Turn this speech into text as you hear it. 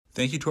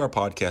Thank you to our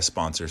podcast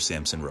sponsor,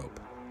 Samson Rope.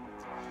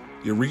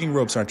 Your rigging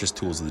ropes aren't just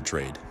tools of the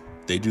trade.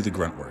 They do the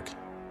grunt work.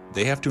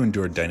 They have to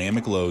endure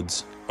dynamic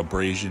loads,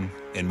 abrasion,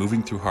 and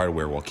moving through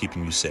hardware while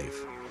keeping you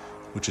safe,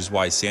 which is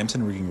why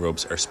Samson rigging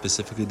ropes are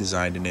specifically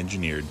designed and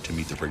engineered to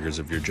meet the rigors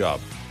of your job,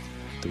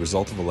 the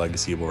result of a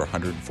legacy of over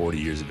 140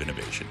 years of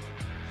innovation.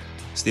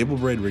 Stable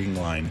Braid Rigging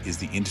Line is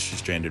the industry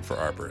standard for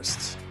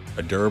arborists,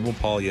 a durable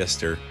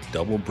polyester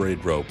double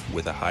braid rope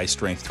with a high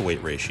strength to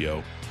weight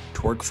ratio,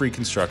 torque-free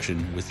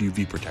construction with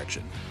UV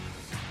protection.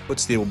 Put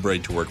Stable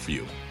Braid to work for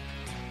you.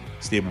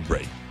 Stable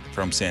Braid,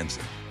 from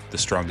Samson, the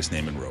strongest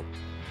name in rope.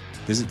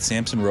 Visit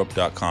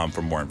samsonrope.com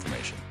for more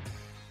information.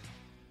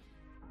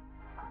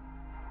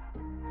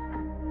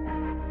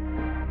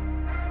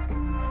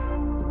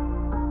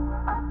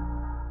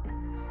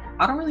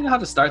 I don't really know how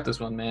to start this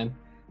one, man.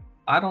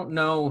 I don't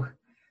know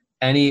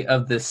any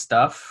of this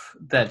stuff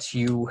that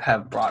you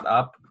have brought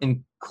up,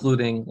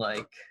 including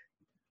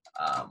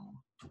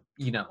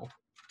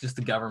just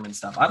the government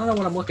stuff. I don't know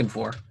what I'm looking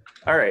for.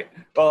 All right.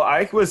 Well,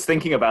 I was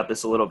thinking about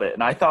this a little bit,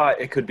 and I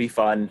thought it could be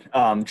fun,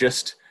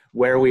 just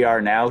where we are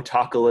now,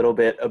 talk a little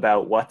bit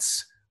about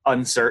what's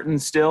uncertain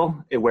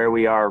still, where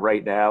we are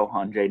right now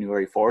on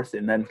January 4th,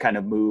 and then kind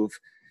of move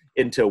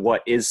into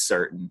what is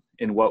certain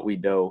and what we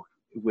know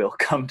will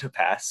come to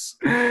pass,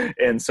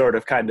 and sort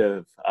of kind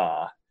of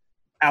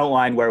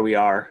outline where we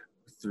are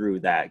through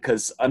that,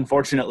 because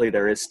unfortunately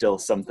there is still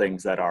some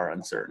things that are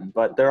uncertain,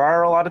 but there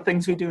are a lot of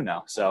things we do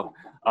know. So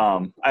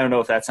I don't know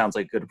if that sounds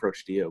like a good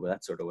approach to you, but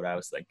that's sort of what I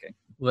was thinking.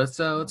 Let's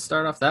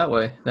start off that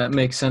way. That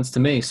makes sense to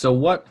me. So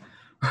what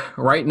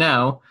right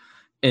now,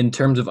 in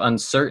terms of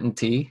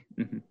uncertainty,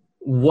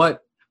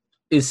 what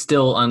is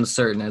still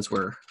uncertain as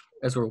we're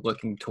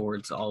looking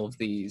towards all of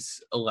these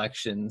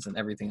elections and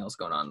everything else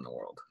going on in the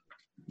world?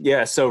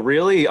 Yeah, so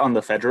really on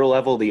the federal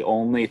level, the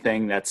only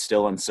thing that's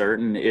still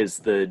uncertain is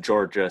the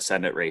Georgia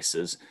Senate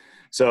races.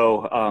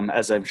 So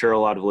as I'm sure a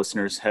lot of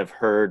listeners have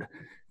heard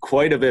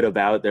quite a bit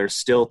about, there's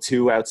still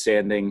two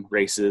outstanding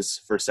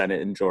races for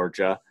Senate in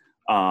Georgia.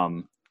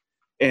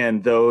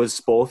 And those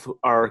both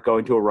are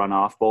going to a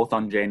runoff, both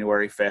on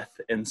January 5th.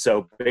 And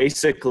so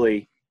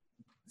basically,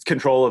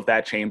 control of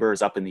that chamber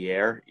is up in the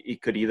air.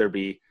 It could either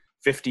be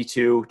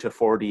 52 to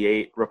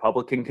 48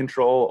 Republican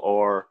control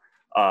or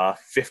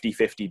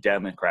 50-50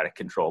 Democratic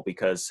control,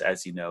 because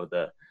as you know,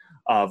 the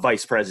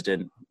vice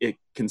president, it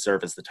can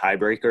serve as the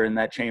tiebreaker in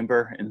that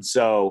chamber. And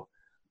so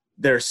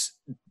there's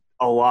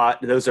a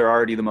lot. Those are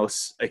already the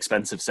most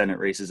expensive Senate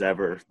races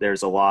ever.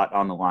 There's a lot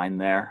on the line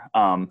there.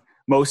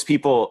 Most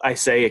people, I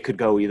say it could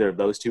go either of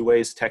those two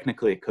ways.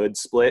 Technically, it could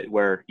split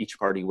where each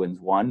party wins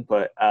one,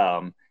 but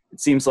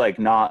it seems like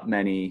not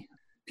many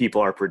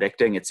people are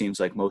predicting. It seems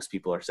like most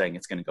people are saying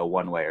it's going to go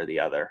one way or the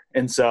other.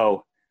 And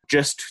so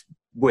just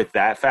with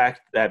that fact,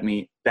 that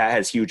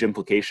has huge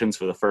implications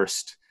for the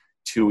first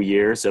 2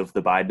 years of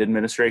the Biden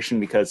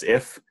administration, because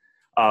if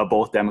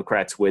both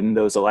Democrats win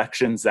those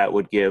elections, that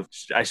would give,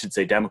 I should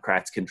say,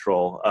 Democrats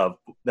control of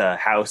the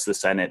House, the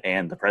Senate,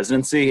 and the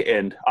presidency.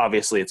 And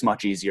obviously, it's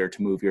much easier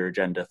to move your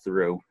agenda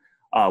through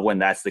when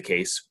that's the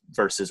case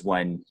versus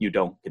when you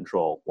don't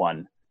control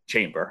one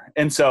chamber.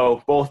 And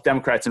so both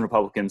Democrats and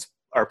Republicans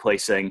are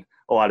placing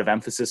a lot of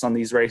emphasis on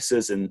these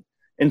races.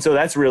 And so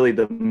that's really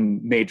the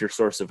major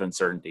source of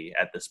uncertainty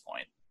at this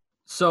point.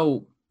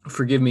 So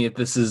forgive me if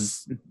this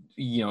is,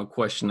 a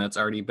question that's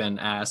already been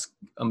asked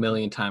a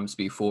million times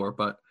before,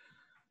 but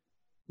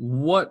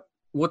what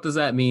does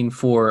that mean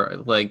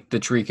for like the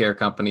tree care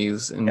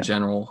companies in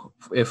general?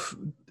 If,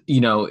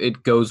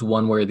 it goes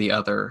one way or the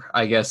other,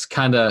 I guess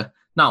kind of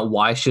not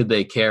why should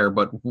they care,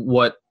 but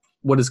what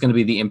is going to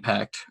be the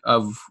impact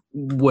of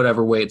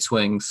whatever way it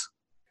swings?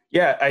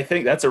 Yeah, I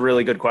think that's a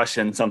really good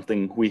question,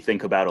 something we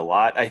think about a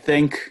lot. I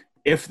think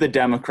if the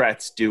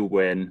Democrats do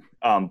win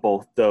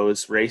both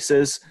those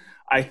races,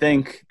 I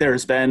think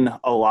there's been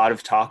a lot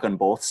of talk on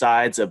both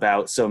sides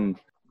about so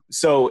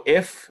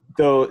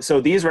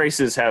these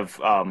races have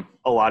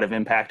a lot of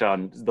impact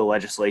on the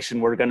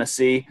legislation we're going to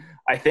see.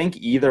 I think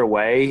either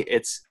way,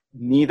 it's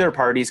neither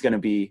party's going to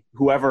be,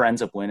 whoever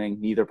ends up winning,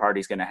 neither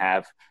party's going to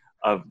have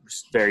a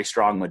very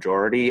strong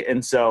majority.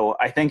 And so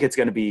I think it's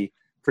going to be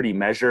pretty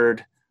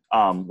measured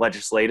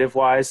legislative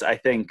wise, I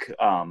think.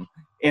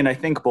 And I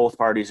think both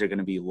parties are going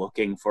to be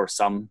looking for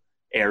some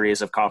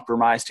areas of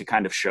compromise to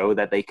kind of show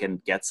that they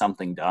can get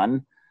something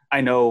done.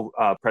 I know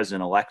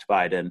President-elect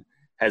Biden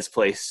has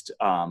placed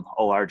a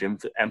large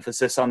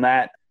emphasis on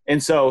that.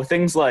 And so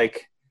things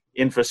like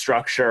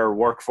infrastructure,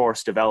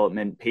 workforce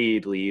development,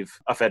 paid leave,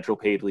 a federal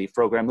paid leave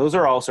program, those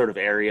are all sort of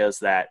areas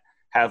that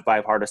have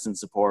bipartisan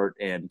support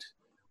and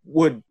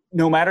would,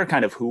 no matter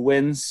kind of who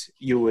wins,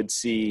 you would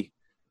see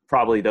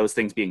probably those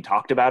things being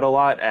talked about a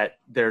lot.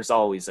 There's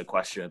always a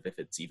question of if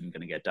it's even going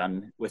to get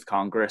done with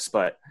Congress,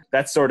 but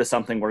that's sort of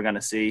something we're going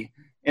to see.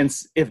 And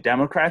if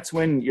Democrats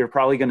win, you're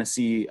probably going to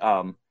see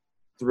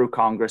through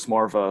Congress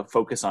more of a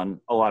focus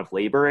on a lot of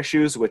labor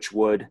issues, which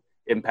would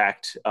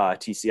impact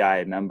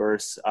TCI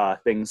members,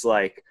 things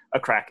like a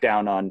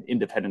crackdown on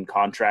independent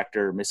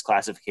contractor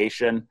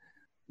misclassification,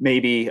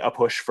 maybe a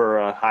push for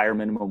a higher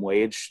minimum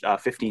wage.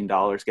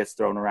 $15 gets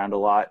thrown around a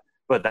lot,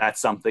 but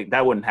that's something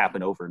that wouldn't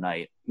happen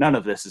overnight. None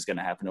of this is going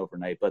to happen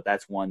overnight, but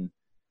that's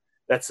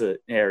an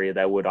area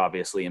that would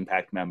obviously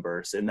impact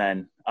members. And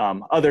then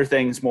other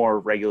things, more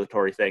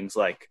regulatory things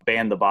like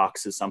ban the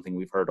box is something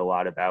we've heard a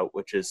lot about,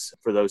 which is,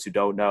 for those who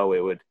don't know,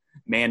 it would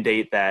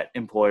mandate that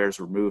employers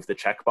remove the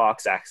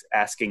checkbox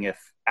asking if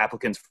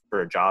applicants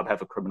for a job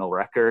have a criminal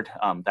record.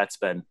 That's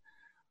been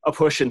a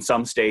push in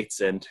some states,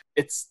 and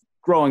it's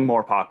growing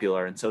more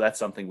popular. And so that's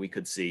something we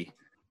could see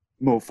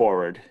move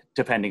forward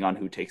depending on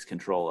who takes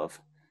control of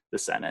the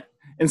Senate.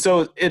 And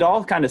so it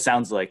all kind of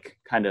sounds like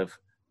I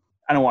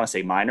don't want to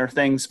say minor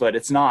things, but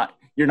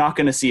you're not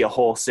going to see a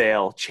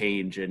wholesale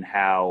change in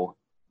how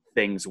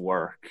things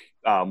work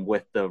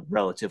with the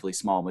relatively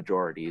small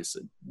majorities,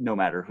 no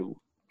matter who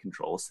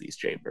controls these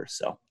chambers.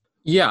 So,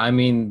 yeah, I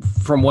mean,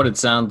 from what it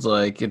sounds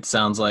like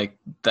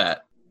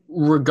that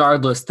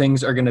regardless,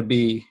 things are going to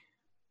be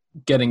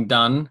getting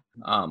done,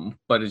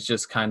 but it's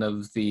just kind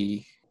of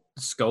the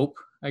scope,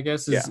 I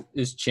guess,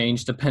 is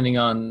changed depending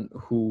on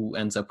who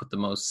ends up with the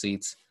most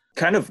seats.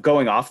 Kind of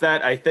going off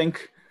that, I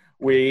think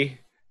we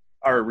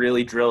are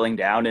really drilling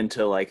down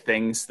into like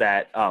things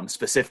that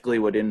specifically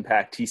would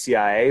impact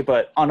TCIA.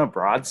 But on a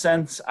broad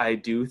sense, I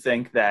do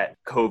think that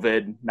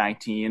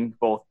COVID-19,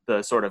 both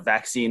the sort of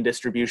vaccine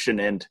distribution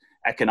and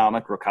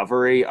economic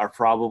recovery, are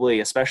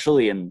probably,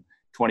 especially in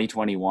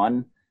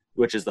 2021,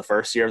 which is the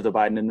first year of the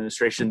Biden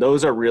administration,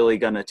 those are really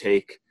going to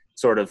take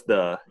sort of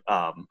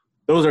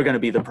those are going to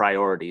be the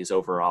priorities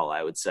overall,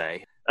 I would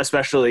say.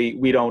 Especially,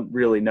 we don't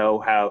really know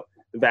how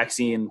the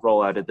vaccine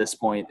rollout at this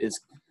point is,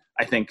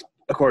 I think,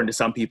 according to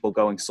some people,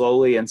 going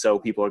slowly. And so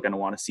people are going to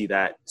want to see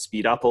that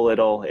speed up a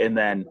little. And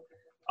then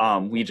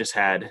we just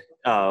had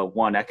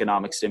one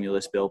economic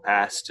stimulus bill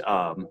passed.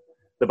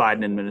 The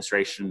Biden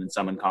administration and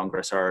some in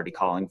Congress are already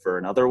calling for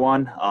another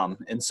one.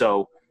 And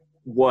so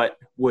what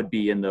would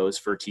be in those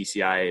for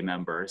TCIA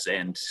members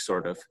and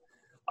sort of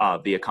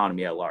the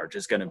economy at large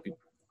is going to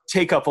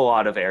take up a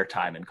lot of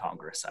airtime in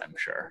Congress, I'm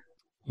sure.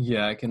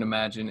 Yeah, I can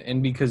imagine.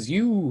 And because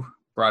you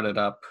brought it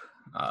up,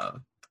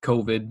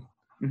 COVID,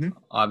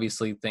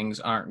 obviously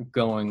things aren't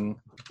going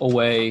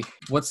away.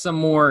 What's some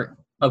more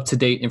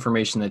up-to-date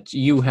information that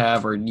you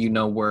have, or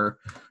where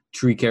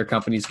tree care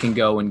companies can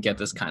go and get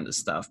this kind of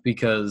stuff?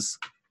 Because,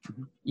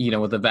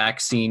 with the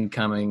vaccine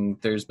coming,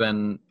 there's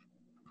been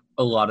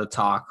a lot of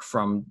talk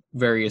from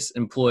various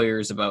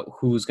employers about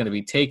who's going to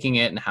be taking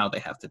it and how they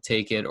have to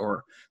take it,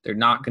 or they're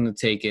not going to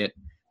take it.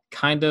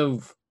 Kind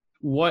of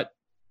what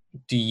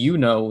do you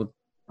know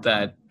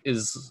that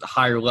is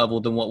higher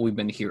level than what we've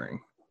been hearing?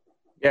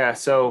 Yeah,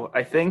 so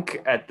I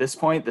think at this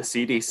point, the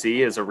CDC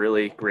is a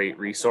really great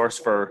resource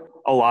for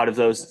a lot of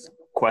those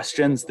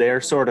questions.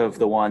 They're sort of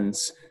the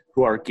ones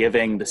who are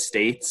giving the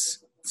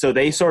states. So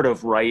they sort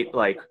of write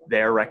like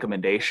their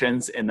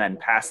recommendations and then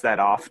pass that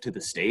off to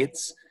the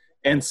states.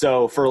 And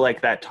so for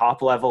like that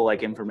top level,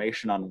 like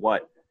information on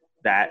what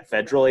that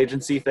federal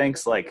agency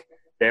thinks, like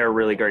they're a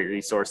really great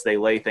resource. They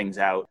lay things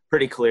out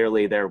pretty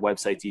clearly. Their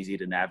website's easy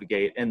to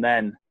navigate. And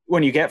then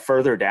when you get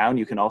further down,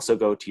 you can also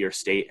go to your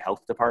state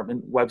health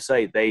department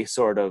website. They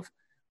sort of,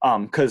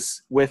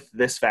 because with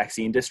this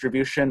vaccine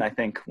distribution, I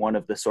think one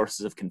of the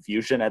sources of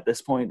confusion at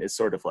this point is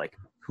sort of like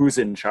who's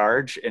in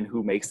charge and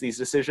who makes these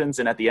decisions.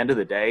 And at the end of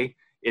the day,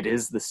 it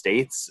is the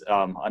states.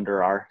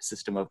 Under our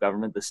system of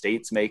government, the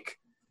states make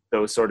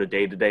those sort of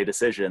day-to-day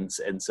decisions.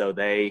 And so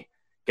they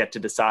get to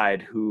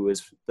decide who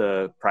is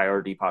the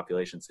priority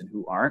populations and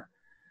who aren't.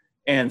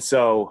 And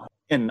so,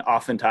 and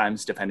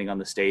oftentimes, depending on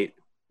the state,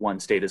 one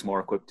state is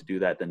more equipped to do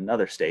that than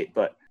another state.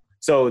 But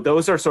so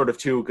those are sort of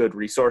two good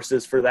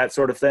resources for that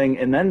sort of thing.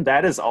 And then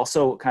that is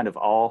also kind of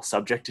all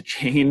subject to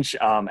change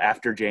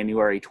after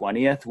January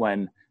 20th,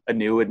 when a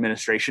new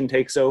administration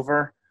takes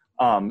over.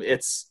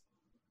 It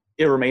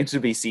remains to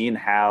be seen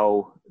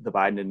how the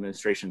Biden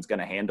administration is going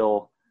to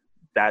handle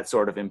that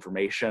sort of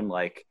information.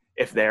 Like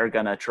if they're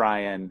going to try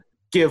and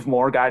give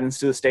more guidance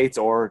to the states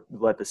or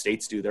let the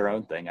states do their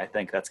own thing. I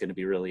think that's going to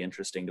be really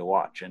interesting to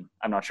watch. And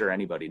I'm not sure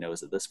anybody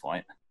knows at this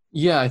point.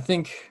 Yeah, I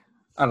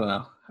don't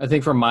know. I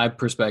think from my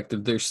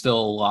perspective, there's still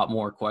a lot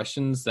more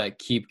questions that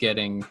keep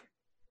getting,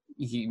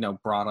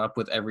 brought up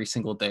with every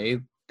single day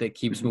that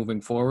keeps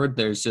moving forward.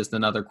 There's just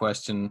another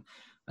question,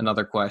 and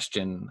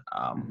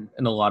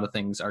a lot of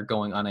things are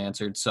going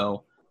unanswered.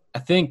 So I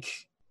think,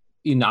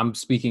 I'm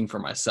speaking for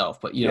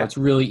myself, but, it's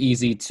really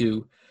easy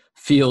to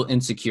feel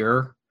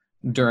insecure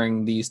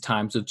during these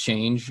times of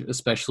change,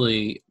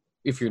 especially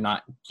if you're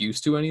not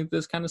used to any of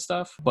this kind of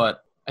stuff.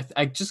 But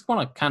I just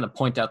want to kind of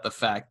point out the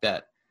fact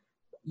that,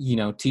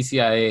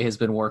 TCIA has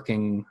been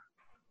working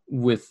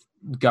with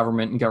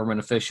government and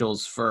government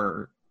officials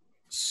for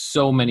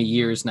so many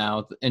years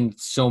now, and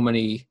so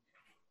many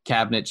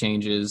cabinet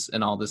changes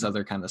and all this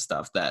other kind of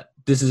stuff, that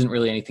this isn't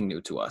really anything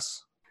new to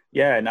us.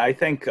 Yeah, and I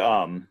think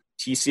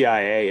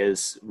TCIA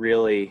is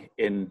really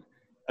in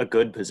a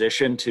good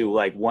position to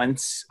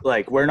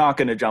we're not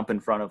going to jump in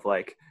front of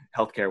like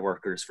healthcare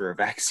workers for a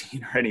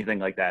vaccine or anything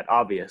like that,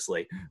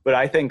 obviously. But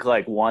I think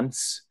like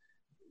once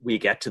we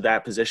get to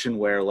that position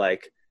where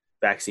like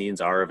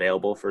vaccines are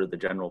available for the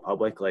general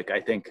public, like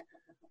I think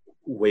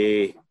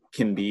we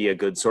can be a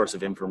good source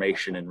of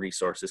information and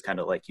resources, kind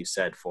of like you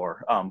said,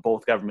 for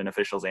both government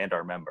officials and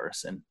our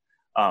members.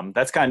 And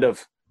that's kind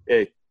of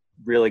a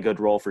really good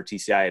role for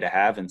TCIA to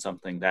have, and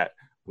something that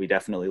we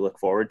definitely look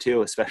forward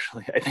to,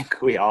 especially I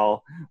think we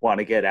all want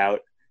to get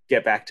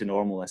back to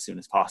normal as soon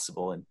as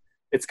possible. And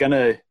it's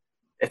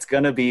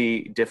gonna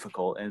be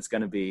difficult, and it's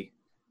gonna be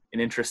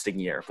an interesting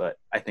year, but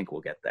I think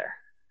we'll get there.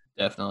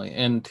 Definitely.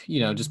 And,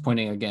 just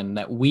pointing again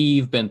that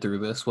we've been through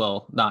this,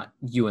 well, not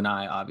you and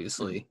I,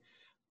 obviously,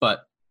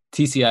 but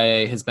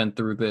TCIA has been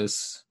through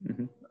this,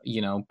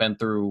 been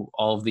through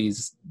all of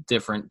these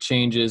different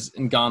changes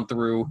and gone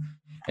through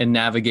and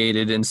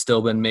navigated and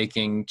still been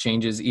making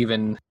changes.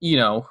 Even,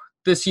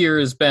 this year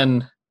has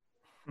been,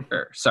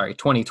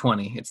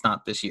 2020. It's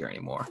not this year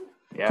anymore.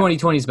 Yeah.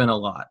 2020 has been a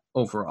lot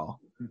overall,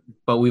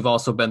 but we've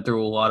also been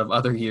through a lot of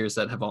other years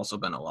that have also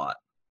been a lot.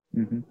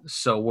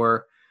 So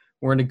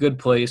we're in a good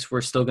place.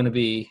 We're still going to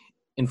be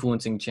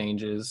influencing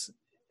changes.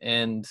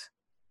 And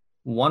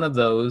one of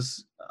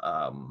those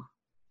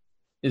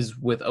is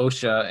with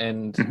OSHA.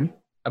 And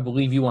I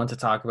believe you want to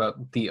talk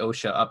about the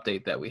OSHA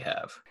update that we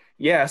have.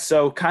 Yeah,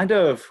 so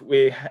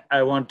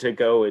I want to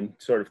go in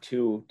sort of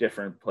two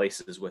different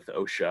places with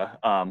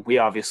OSHA. We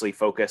obviously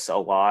focus a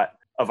lot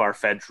of our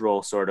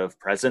federal sort of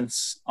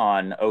presence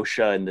on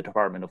OSHA and the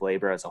Department of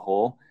Labor as a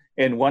whole.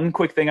 And one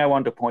quick thing I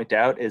wanted to point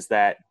out is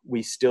that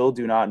we still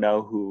do not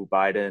know who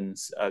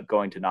Biden's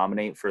going to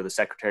nominate for the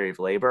Secretary of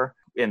Labor.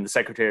 And the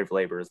Secretary of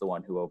Labor is the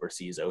one who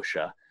oversees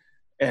OSHA.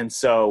 And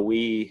so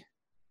we're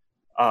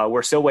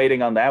still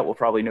waiting on that. We'll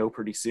probably know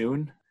pretty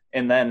soon.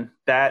 And then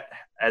that,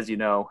 as you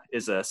know,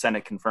 is a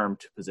Senate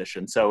confirmed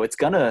position. So it's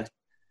going to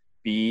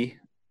be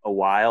a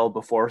while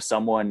before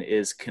someone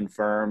is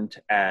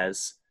confirmed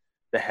as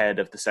the head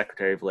of the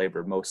Secretary of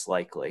Labor, most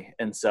likely.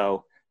 And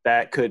so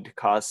that could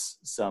cause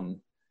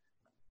some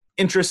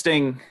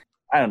interesting,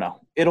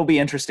 it'll be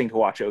interesting to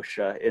watch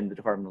OSHA in the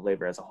Department of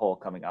Labor as a whole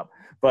coming up.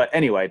 But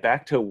anyway,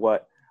 back to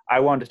what I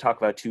wanted to talk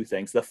about. Two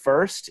things. The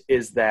first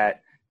is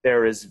that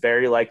there is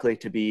very likely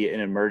to be an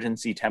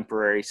emergency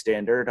temporary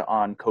standard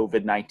on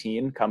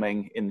COVID-19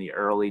 coming in the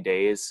early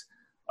days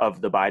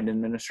of the Biden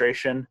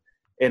administration.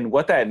 And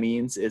what that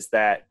means is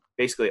that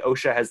basically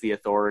OSHA has the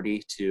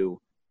authority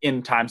to,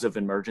 in times of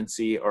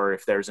emergency, or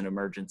if there's an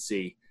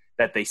emergency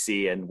that they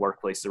see in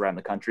workplaces around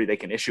the country, they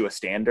can issue a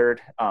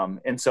standard.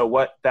 And so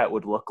what that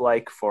would look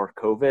like for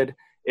COVID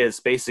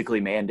is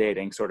basically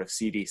mandating sort of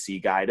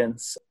CDC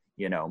guidance,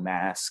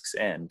 masks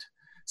and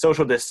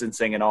social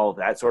distancing and all of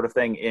that sort of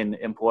thing in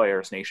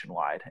employers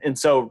nationwide. And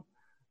so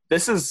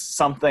this is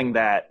something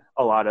that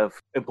a lot of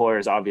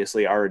employers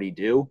obviously already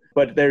do,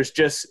 but it's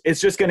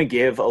just going to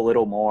give a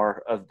little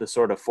more of the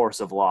sort of force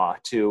of law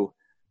to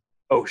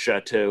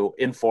OSHA to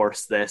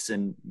enforce this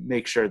and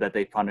make sure that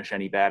they punish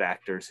any bad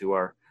actors who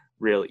are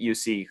real. You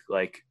see,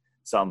 like,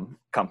 some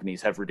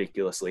companies have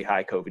ridiculously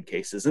high COVID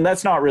cases, and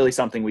that's not really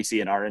something we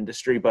see in our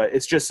industry, but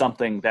it's just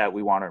something that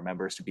we want our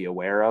members to be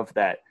aware of,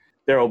 that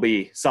there will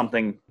be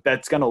something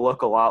that's going to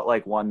look a lot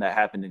like one that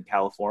happened in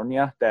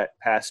California that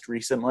passed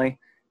recently.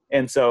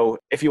 And so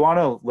if you want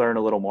to learn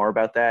a little more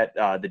about that,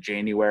 the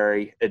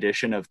January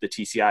edition of the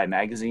TCI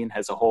magazine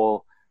has a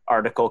whole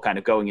article kind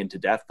of going into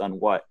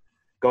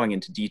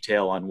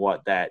detail on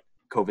what that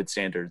COVID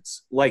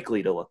standard's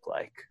likely to look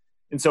like.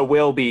 And so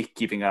we'll be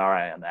keeping our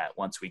eye on that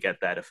once we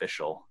get that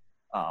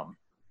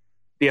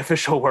the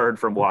official word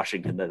from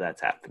Washington that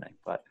that's happening.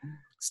 But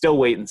still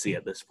wait and see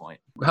at this point.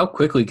 How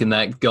quickly can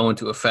that go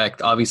into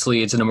effect?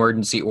 Obviously, it's an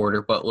emergency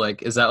order, but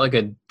is that like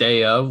a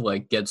day of,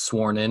 get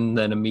sworn in,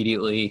 then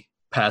immediately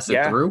pass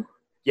it through?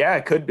 Yeah,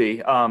 it could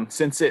be.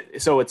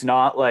 It's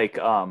not like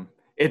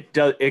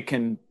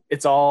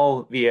it's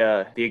all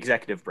via the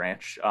executive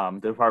branch, the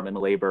Department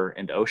of Labor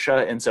and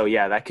OSHA. And so,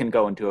 that can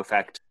go into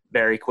effect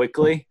very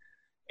quickly.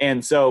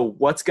 And so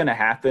what's going to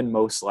happen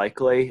most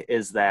likely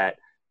is that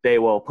they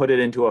will put it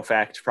into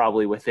effect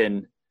probably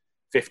within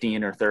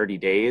 15 or 30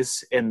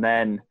 days. And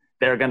then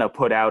they're going to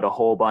put out a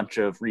whole bunch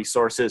of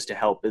resources to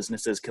help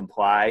businesses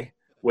comply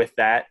with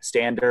that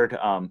standard.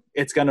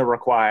 It's going to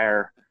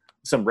require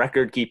some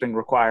record keeping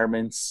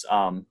requirements,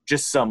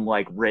 just some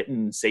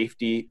written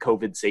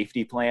COVID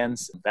safety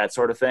plans, that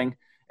sort of thing.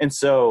 And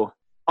so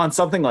on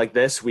something like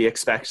this, we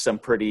expect some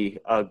pretty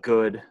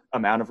good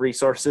amount of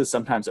resources.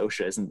 Sometimes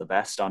OSHA isn't the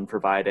best on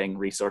providing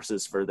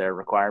resources for their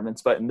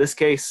requirements, but in this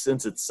case,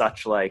 since it's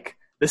such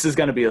this is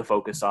going to be the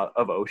focus of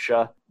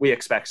OSHA, we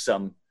expect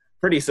some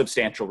pretty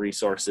substantial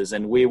resources,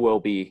 and we'll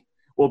be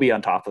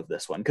on top of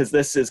this one, because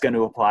this is going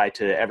to apply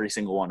to every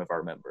single one of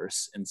our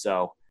members. And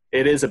so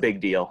it is a big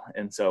deal.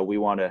 And so we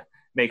want to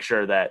make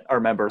sure that our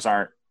members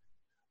are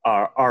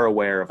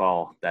aware of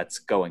all that's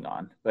going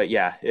on. But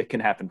it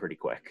can happen pretty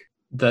quick.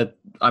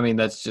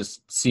 That's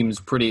just seems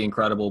pretty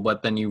incredible.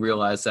 But then you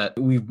realize that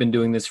we've been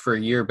doing this for a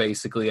year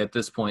basically at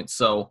this point.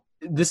 So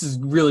this is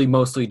really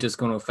mostly just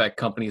going to affect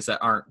companies that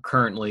aren't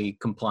currently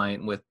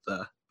compliant with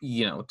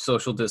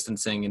social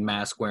distancing and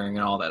mask wearing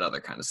and all that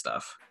other kind of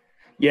stuff.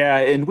 Yeah,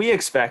 and we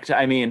expect,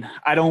 I mean,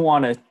 I don't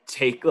want to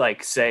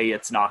say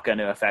it's not going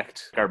to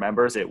affect our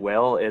members. It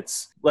will.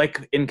 It's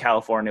like in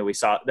California, we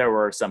saw there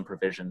were some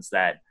provisions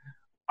that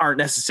aren't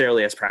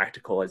necessarily as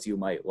practical as you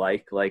might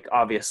like. Like,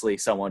 obviously,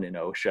 someone in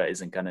OSHA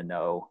isn't going to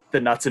know the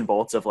nuts and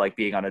bolts of like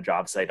being on a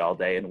job site all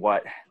day and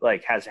what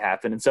like has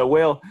happened. And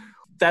so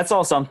that's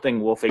all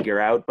something we'll figure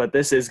out. But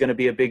this is going to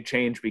be a big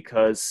change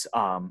because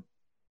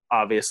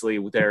obviously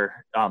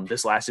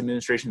this last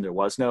administration, there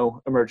was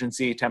no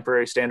emergency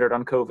temporary standard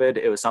on COVID.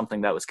 It was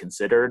something that was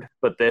considered,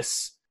 but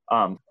this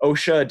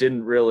OSHA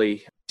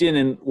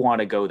didn't want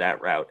to go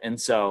that route. And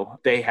so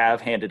they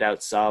have handed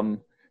out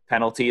some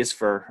penalties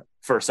for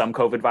some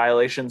COVID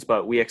violations,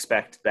 but we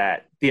expect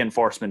that the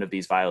enforcement of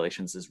these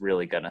violations is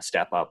really going to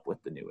step up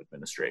with the new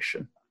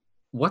administration.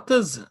 All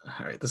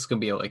right, this is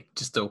going to be like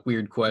just a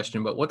weird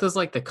question, but what does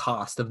like the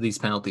cost of these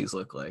penalties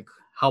look like?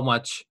 How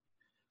much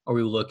are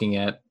we looking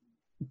at?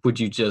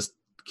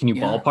 Can you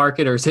ballpark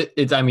it, or is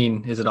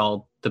it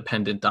all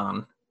dependent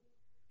on?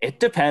 It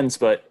depends,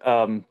 but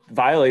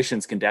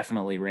violations can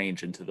definitely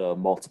range into the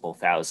multiple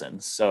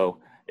thousands. So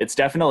it's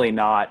definitely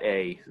not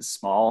a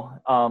small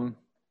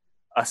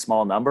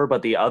number,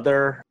 but the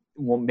other,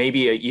 well, maybe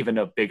even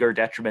a bigger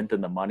detriment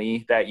than the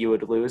money that you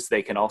would lose.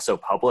 They can also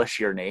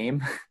publish your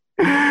name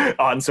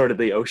on sort of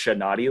the OSHA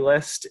naughty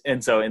list.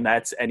 And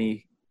that's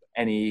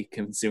any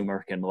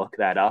consumer can look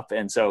that up.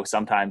 And so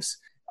sometimes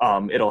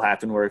it'll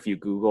happen where if you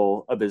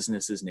Google a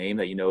business's name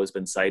that you know has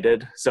been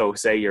cited, so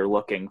say you're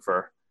looking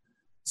for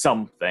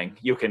something,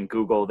 you can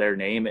Google their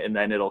name and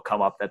then it'll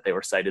come up that they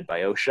were cited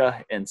by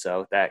OSHA. And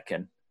so that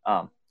can,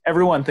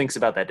 everyone thinks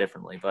about that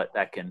differently, but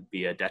that can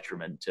be a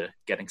detriment to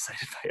getting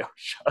cited by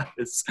OSHA,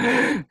 is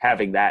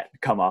having that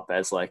come up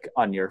as like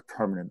on your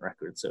permanent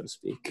record, so to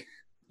speak.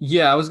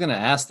 Yeah, I was going to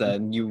ask that,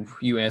 and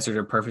you answered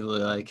it perfectly.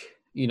 Like,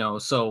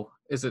 so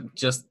is it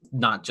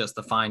not just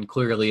the fine?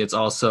 Clearly, it's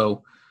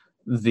also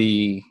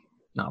the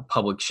not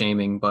public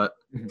shaming, but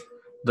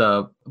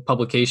the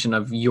publication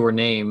of your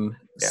name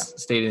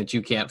stating that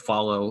you can't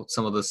follow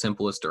some of the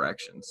simplest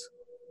directions.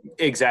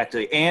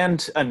 Exactly.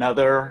 And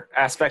another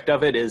aspect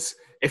of it is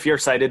if you're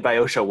cited by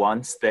OSHA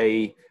once,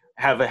 they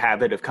have a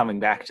habit of coming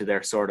back to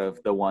their sort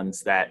of the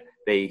ones that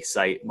they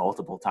cite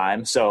multiple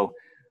times. So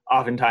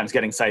oftentimes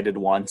getting cited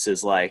once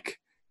is like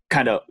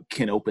kind of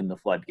can open the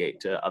floodgate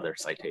to other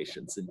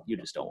citations, and you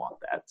just don't want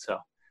that. So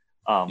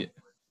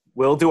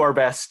we'll do our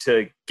best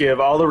to give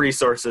all the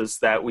resources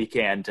that we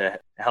can to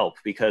help,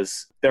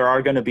 because there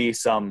are going to be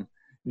some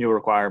new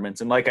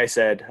requirements. And like I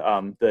said,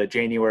 the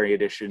January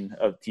edition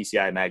of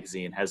TCI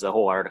magazine has a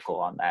whole article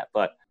on that.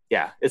 But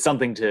yeah, it's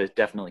something to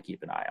definitely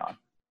keep an eye on.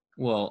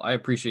 Well, I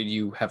appreciate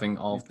you having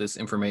all of this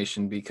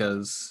information,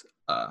 because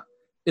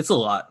it's a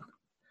lot.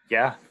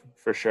 Yeah,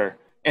 for sure.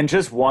 And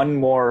just one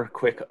more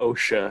quick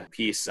OSHA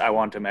piece I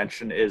want to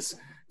mention is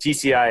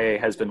TCIA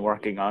has been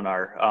working on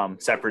our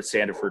separate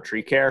standard for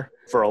tree care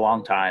for a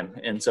long time.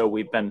 And so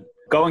we've been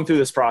going through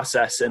this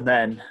process, and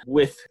then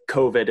with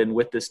COVID and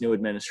with this new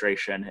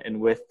administration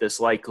and with this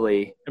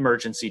likely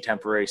emergency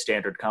temporary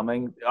standard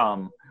coming,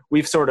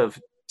 we've sort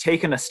of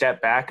taken a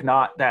step back.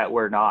 Not that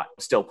we're not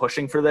still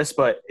pushing for this,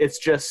 but it's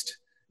just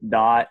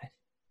not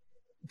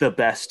the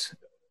best,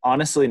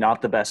 honestly,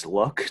 not the best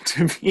look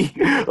to me.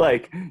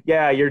 Like,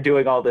 yeah, you're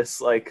doing all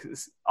this, like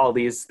all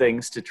these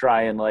things to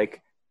try and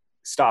like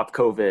stop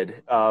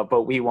COVID,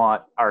 but we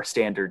want our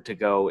standard to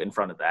go in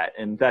front of that.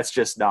 And that's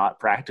just not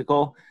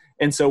practical.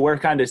 And so we're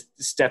kind of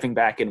stepping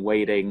back and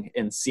waiting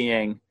and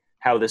seeing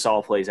how this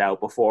all plays out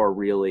before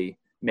really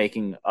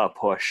making a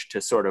push to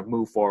sort of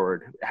move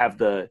forward, have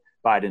the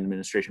Biden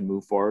administration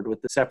move forward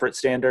with the separate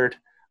standard.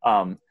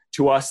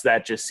 To us,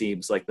 that just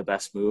seems like the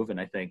best move. And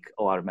I think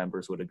a lot of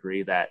members would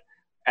agree that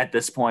at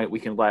this point,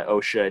 we can let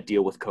OSHA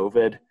deal with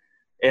COVID,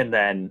 and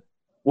then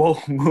we'll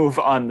move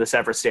on the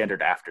separate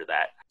standard after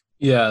that.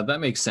 Yeah, that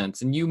makes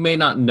sense. And you may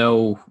not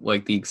know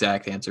like the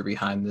exact answer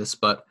behind this,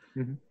 but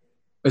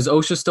is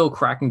OSHA still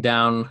cracking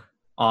down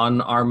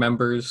on our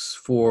members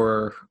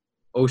for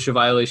OSHA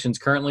violations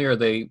currently? Or are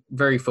they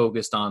very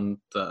focused on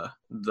the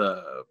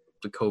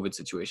COVID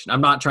situation?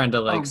 I'm not trying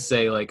to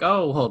say like,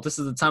 oh, well, this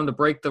is the time to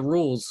break the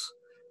rules.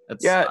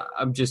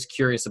 I'm just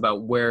curious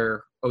about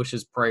where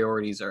OSHA's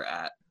priorities are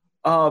at.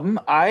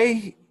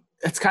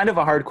 It's kind of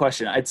a hard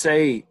question. I'd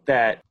say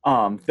that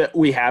that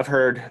we have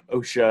heard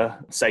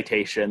OSHA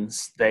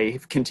citations.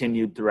 They've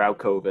continued throughout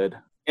COVID.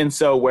 And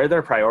so where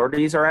their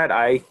priorities are at,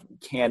 I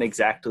can't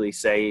exactly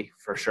say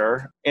for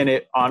sure. And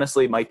it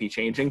honestly might be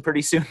changing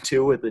pretty soon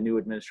too with the new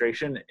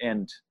administration.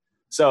 And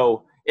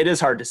so it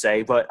is hard to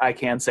say, but I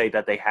can say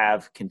that they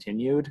have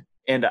continued.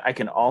 And I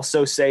can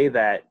also say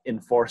that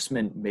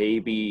enforcement may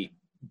be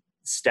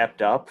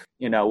stepped up,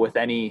 with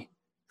any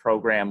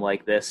program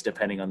like this,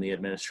 depending on the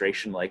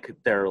administration, like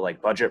there are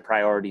like budget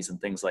priorities and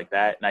things like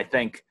that. And I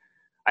think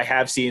I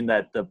have seen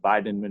that the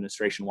Biden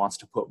administration wants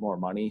to put more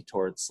money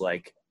towards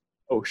like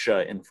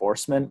OSHA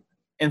enforcement.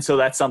 And so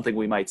that's something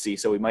we might see.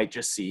 So we might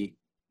just see,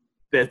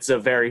 it's a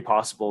very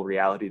possible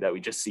reality that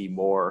we just see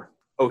more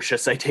OSHA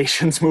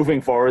citations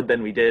moving forward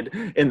than we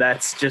did. And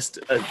that's just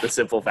the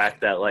simple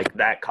fact that like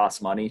that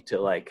costs money to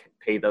like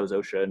pay those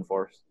OSHA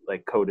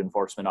code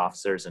enforcement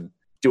officers and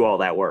do all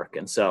that work.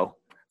 And so,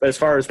 but as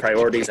far as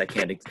priorities, I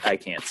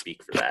can't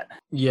speak for that.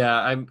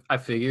 Yeah, I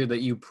figured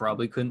that you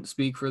probably couldn't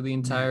speak for the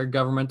entire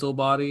governmental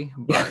body,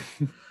 but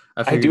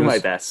I do my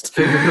best.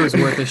 Figured it was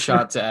worth a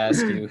shot to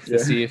ask you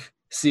to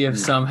see if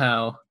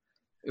somehow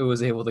it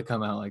was able to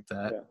come out like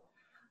that.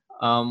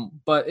 Yeah.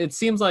 But it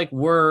seems like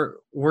we're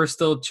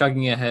still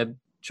chugging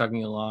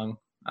along.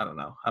 I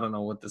don't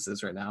know what this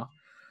is right now.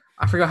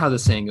 I forgot how the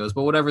saying goes,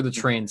 but whatever the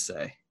trains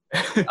say.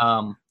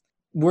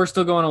 We're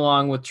still going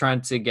along with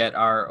trying to get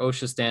our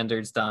OSHA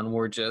standards done.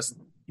 We're just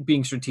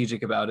being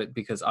strategic about it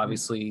because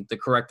obviously the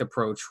correct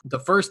approach the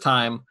first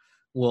time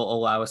will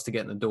allow us to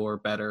get in the door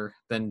better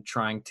than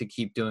trying to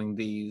keep doing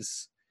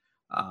these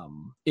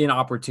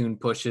inopportune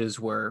pushes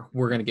where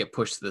we're going to get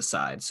pushed to the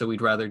side. So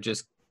we'd rather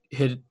just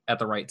hit it at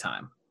the right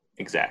time.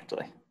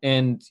 Exactly.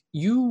 And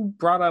you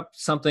brought up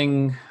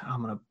something,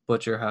 I'm going to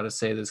butcher how to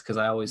say this because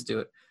I always do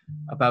it,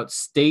 about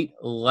state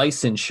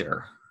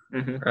licensure,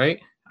 right?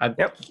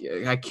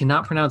 I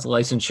cannot pronounce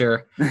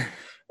licensure.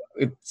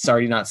 It's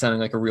already not sounding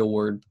like a real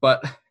word,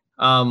 but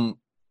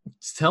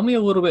tell me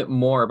a little bit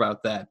more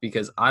about that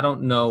because I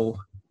don't know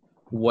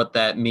what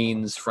that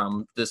means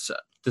from this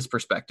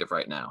perspective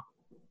right now.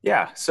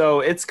 Yeah,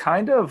 so it's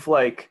kind of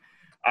like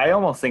I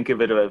almost think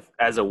of it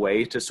as a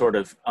way to sort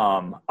of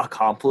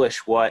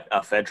accomplish what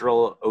a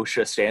federal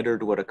OSHA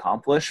standard would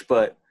accomplish,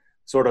 but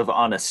sort of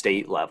on a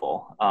state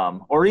level,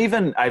 or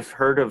even I've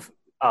heard of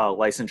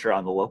licensure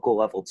on the local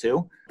level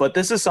too. But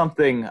this is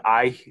something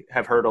I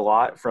have heard a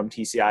lot from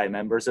TCI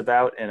members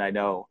about, and I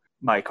know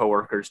my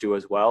coworkers do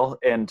as well.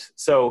 And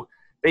so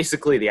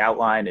basically the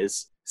outline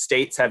is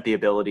states have the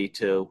ability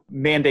to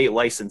mandate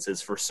licenses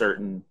for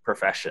certain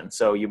professions.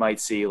 So you might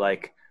see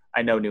like,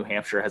 I know New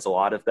Hampshire has a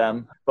lot of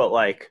them, but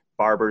like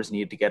barbers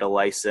need to get a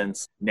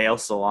license, nail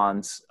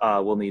salons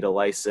will need a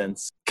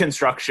license,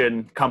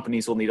 construction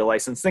companies will need a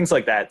license, things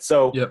like that.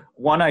 So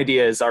One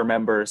idea is our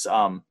members,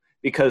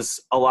 because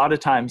a lot of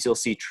times you'll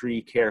see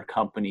tree care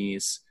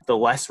companies, the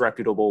less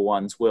reputable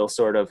ones will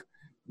sort of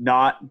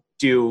not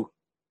do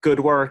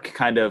good work,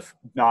 kind of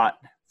not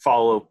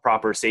follow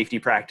proper safety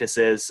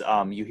practices.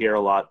 You hear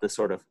a lot the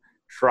sort of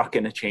truck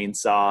and a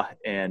chainsaw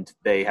and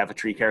they have a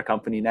tree care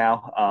company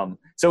now.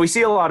 So we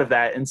see a lot of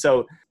that. And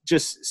so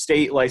just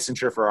state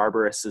licensure for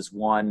arborists is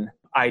one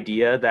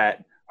idea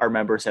that our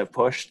members have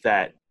pushed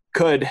that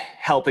could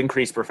help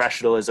increase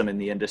professionalism in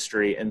the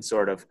industry and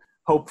sort of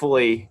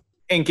hopefully,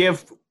 and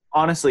give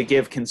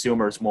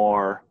consumers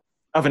more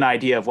of an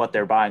idea of what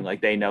they're buying.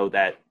 Like they know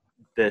that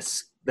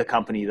the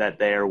company that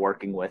they are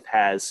working with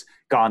has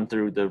gone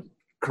through the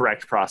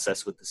correct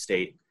process with the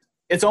state.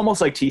 It's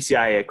almost like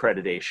TCIA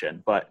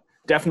accreditation, but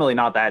definitely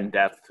not that in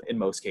depth in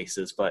most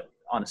cases, but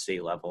on a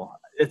state level.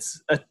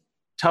 It's a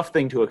tough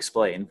thing to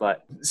explain,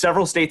 but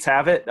several states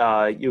have it.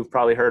 You've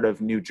probably heard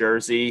of New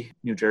Jersey.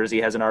 New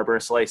Jersey has an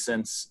arborist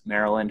license.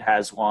 Maryland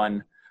has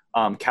one.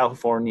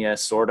 California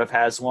sort of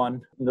has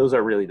one. Those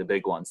are really the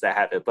big ones that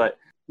have it. But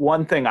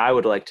one thing I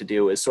would like to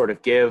do is sort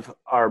of give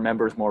our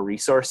members more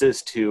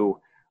resources to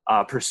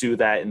pursue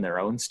that in their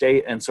own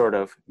state and sort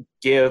of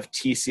give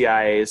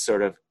TCIA's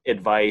sort of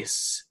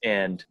advice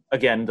and,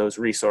 again, those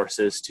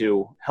resources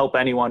to help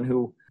any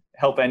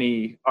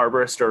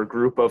arborist or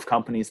group of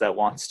companies that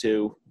wants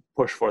to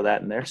push for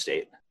that in their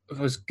state.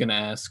 I was going to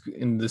ask,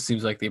 and this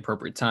seems like the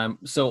appropriate time.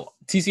 So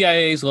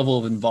TCIA's level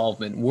of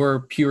involvement,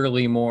 we're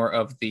purely more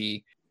of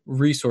the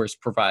resource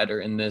provider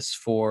in this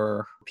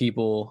for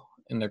people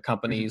in their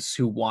companies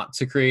who want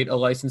to create a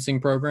licensing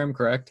program,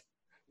 correct?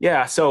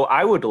 Yeah, so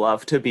I would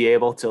love to be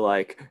able to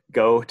like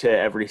go to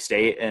every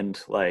state and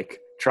like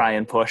try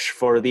and push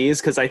for these,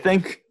 because I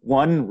think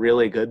one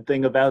really good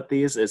thing about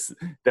these is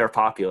they're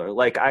popular.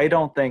 Like I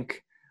don't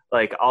think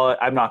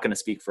I'm not going to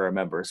speak for our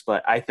members,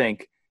 but I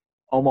think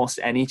almost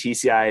any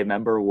TCIA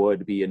member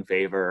would be in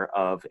favor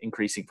of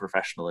increasing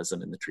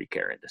professionalism in the tree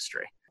care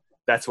industry.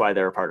 That's why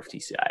they're a part of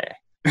TCIA.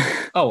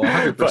 Oh,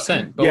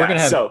 100%. But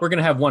yeah, we're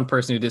gonna have one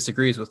person who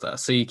disagrees with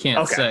us, so you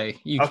can't say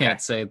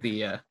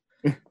the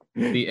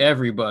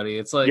everybody.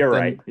 It's like you're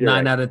right.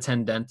 9 out of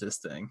 10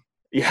 dentist thing.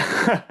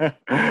 Yeah.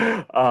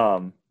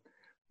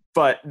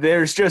 But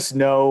there's just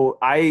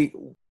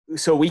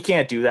so we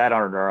can't do that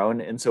on our own,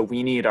 and so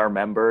we need our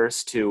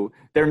members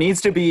there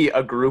needs to be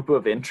a group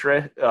of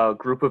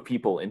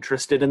people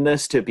interested in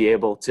this to be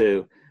able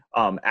to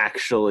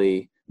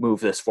actually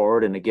move this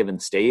forward in a given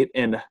state.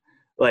 And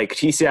like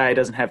TCI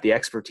doesn't have the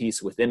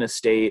expertise within a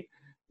state,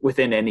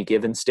 within any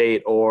given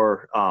state,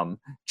 or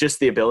just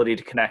the ability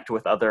to connect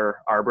with other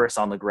arborists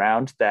on the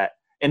ground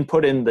and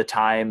put in the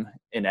time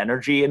and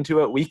energy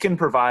into it. We can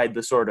provide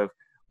the sort of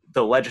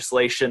the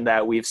legislation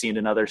that we've seen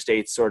in other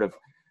states, sort of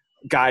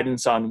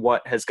guidance on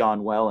what has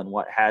gone well and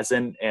what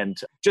hasn't, and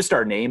just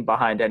our name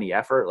behind any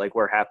effort. Like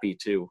we're happy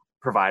to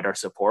provide our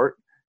support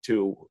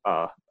to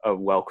a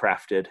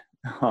well-crafted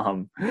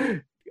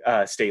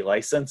state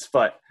license,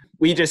 but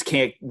we just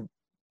can't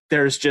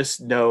there's just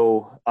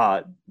no,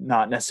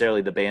 not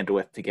necessarily the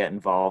bandwidth to get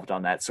involved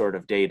on that sort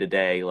of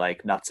day-to-day,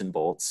 like nuts and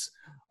bolts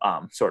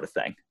sort of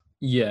thing.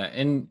 Yeah.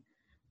 And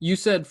you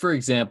said, for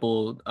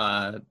example,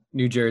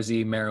 New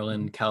Jersey,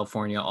 Maryland,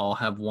 California all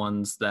have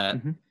ones that,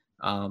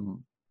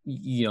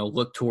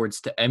 look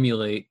towards to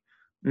emulate.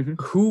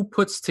 Who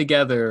puts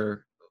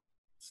together,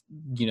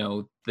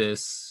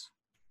 this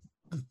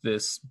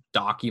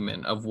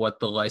document of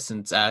what the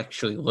license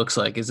actually looks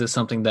like? Is this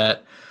something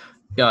that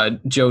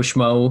Joe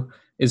Schmo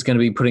is going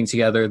to be putting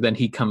together, then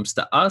he comes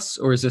to us?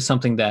 Or is this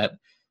something that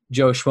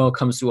Joe Schmo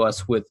comes to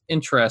us with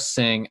interest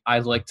saying,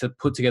 I'd like to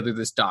put together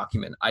this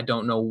document. I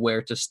don't know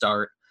where to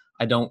start.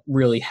 I don't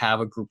really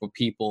have a group of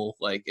people.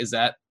 Like, is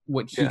that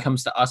what he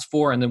comes to us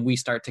for? And then we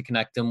start to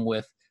connect him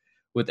with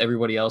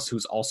everybody else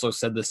who's also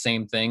said the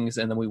same things,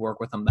 and then we work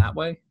with them that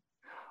way?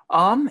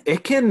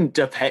 It can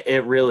depend.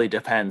 It really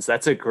depends.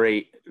 That's a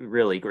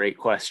really great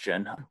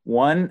question.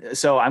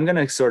 So I'm going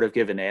to sort of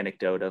give an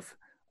anecdote of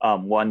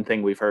one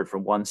thing we've heard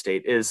from one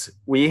state is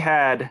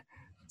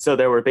so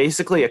there were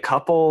basically a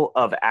couple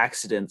of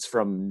accidents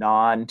from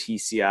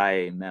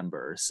non-TCI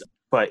members,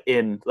 but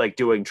in like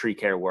doing tree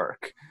care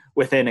work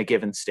within a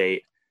given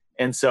state.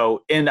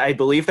 And I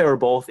believe they were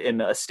both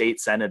in a state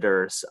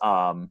senator's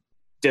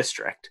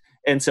district.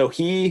 And so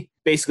he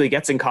basically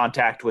gets in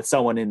contact with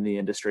someone in the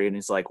industry and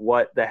he's like,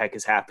 what the heck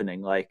is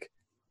happening? Like,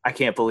 I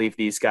can't believe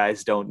these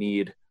guys don't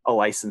need a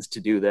license to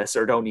do this,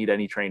 or don't need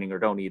any training, or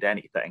don't need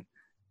anything.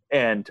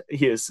 And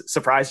he is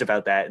surprised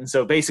about that. And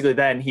so basically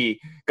then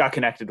he got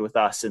connected with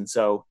us. And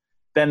so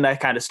then that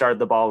kind of started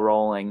the ball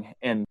rolling.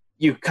 And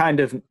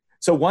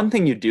so one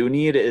thing you do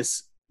need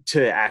is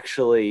to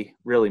actually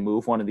really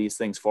move one of these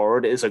things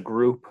forward is a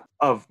group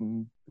of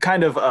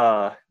kind of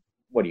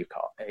what do you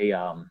call it?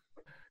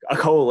 A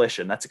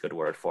coalition. That's a good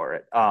word for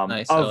it.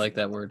 Nice. I like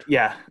that word.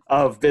 Yeah.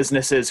 Of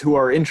businesses who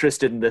are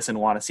interested in this and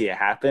want to see it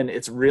happen.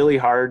 It's really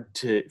hard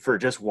for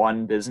just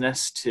one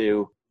business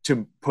to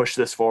push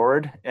this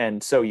forward.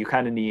 And so you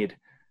kind of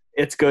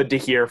it's good to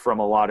hear from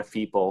a lot of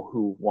people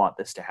who want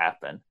this to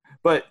happen.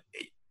 But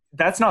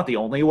that's not the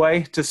only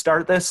way to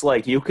start this.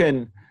 Like, you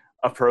can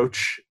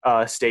approach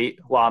a state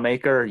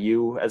lawmaker,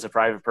 you as a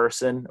private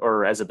person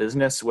or as a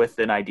business, with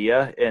an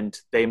idea, and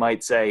they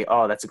might say,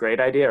 oh, that's a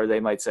great idea. Or they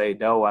might say,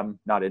 no, I'm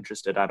not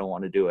interested. I don't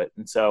want to do it.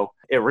 And so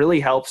it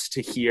really helps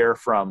to hear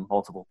from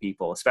multiple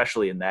people,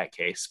 especially in that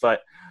case.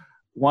 But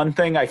one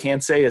thing I can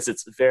say is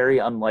it's very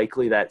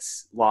unlikely that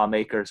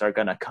lawmakers are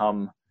going to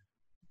come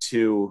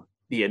to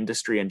the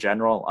industry in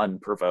general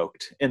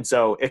unprovoked. And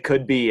so it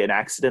could be an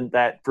accident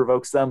that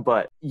provokes them,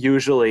 but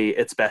usually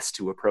it's best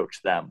to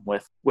approach them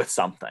with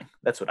something.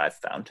 That's what I've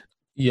found.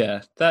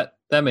 Yeah, that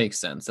makes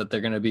sense, that they're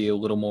going to be a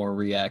little more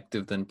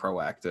reactive than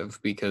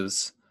proactive,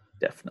 because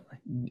definitely,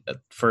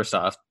 first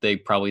off, they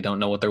probably don't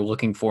know what they're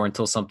looking for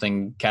until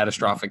something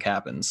catastrophic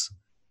happens.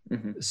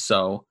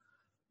 So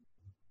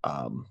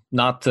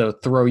not to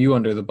throw you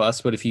under the bus,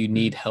 but if you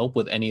need help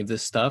with any of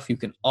this stuff, you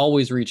can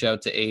always reach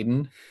out to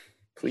Aiden.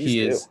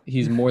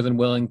 He's more than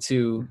willing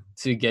to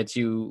get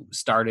you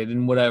started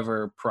in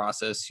whatever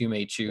process you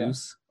may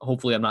choose. Yeah.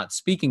 Hopefully I'm not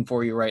speaking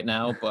for you right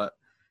now, but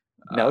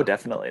no,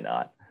 definitely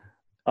not.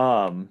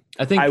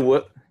 I think I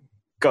would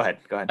go ahead.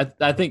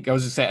 I think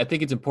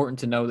it's important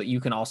to know that you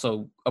can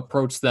also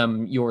approach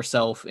them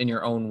yourself in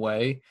your own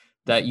way,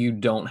 that you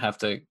don't have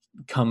to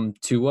come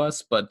to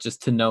us, but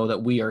just to know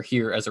that we are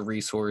here as a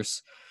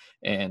resource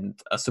and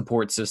a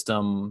support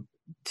system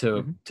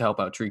to help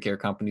out tree care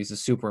companies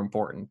is super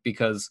important.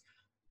 Because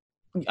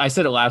I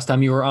said it last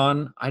time you were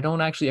on, I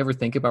don't actually ever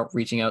think about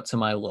reaching out to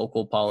my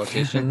local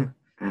politician.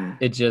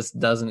 It just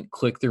doesn't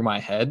click through my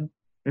head.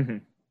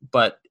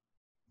 But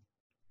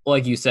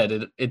like you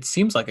said, it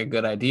seems like a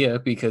good idea,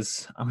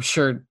 because I'm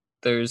sure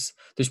there's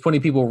plenty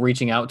of people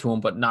reaching out to them,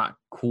 but not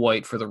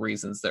quite for the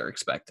reasons they're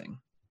expecting.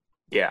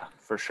 Yeah,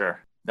 for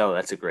sure. No,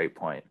 that's a great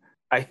point.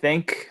 I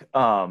think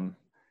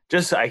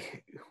I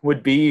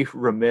would be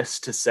remiss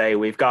to say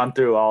we've gone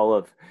through all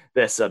of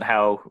this on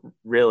how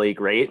really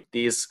great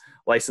these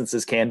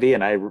licenses can be,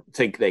 and I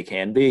think they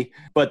can be.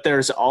 But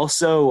there's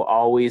also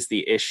always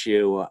the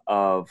issue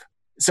of,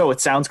 so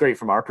it sounds great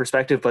from our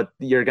perspective, but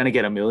you're going to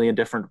get a million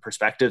different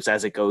perspectives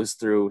as it goes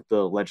through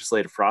the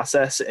legislative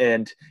process,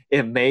 and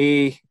it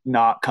may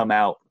not come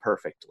out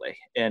perfectly.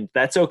 And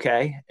that's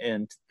okay.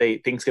 And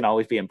things can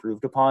always be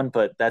improved upon,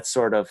 but that's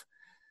sort of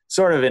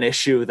an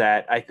issue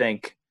that I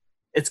think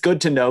it's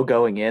good to know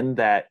going in,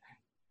 that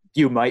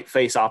you might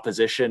face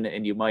opposition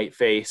and you might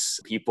face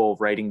people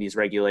writing these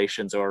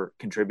regulations or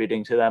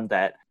contributing to them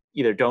that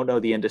either don't know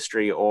the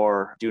industry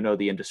or do know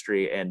the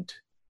industry and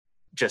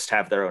just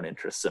have their own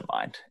interests in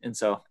mind. And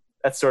so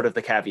that's sort of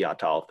the caveat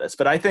to all of this.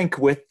 But I think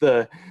with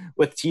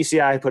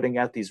TCI putting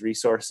out these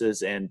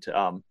resources and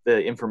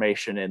the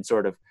information and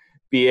sort of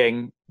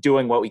doing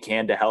what we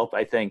can to help,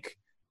 I think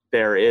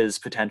there is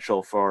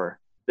potential for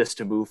this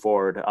to move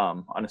forward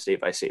on a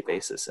state-by-state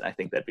basis. And I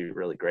think that'd be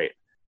really great.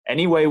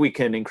 Any way we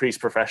can increase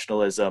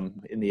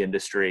professionalism in the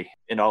industry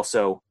and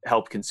also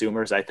help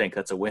consumers, I think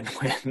that's a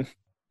win-win.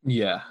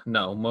 Yeah,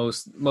 no,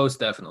 most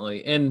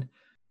definitely. And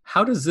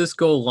how does this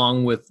go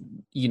along with,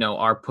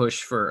 our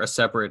push for a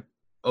separate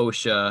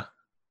OSHA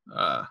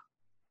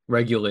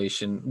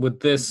regulation?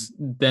 Would this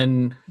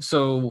then,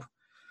 so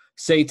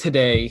say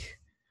today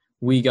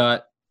we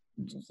got,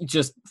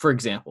 just for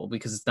example,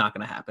 because it's not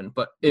going to happen,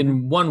 but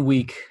in 1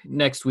 week,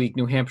 next week,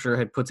 New Hampshire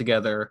had put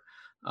together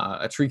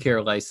a tree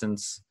care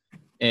license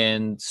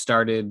and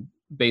started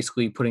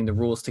basically putting the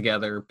rules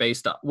together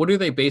based on, what are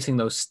they basing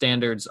those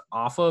standards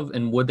off of?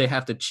 And would they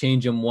have to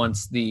change them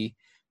once the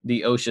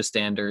OSHA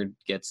standard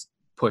gets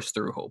pushed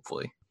through,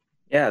 hopefully?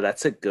 Yeah,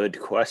 that's a good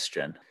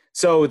question.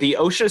 So the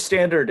OSHA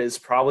standard is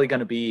probably going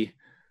to be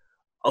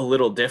a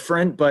little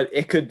different, but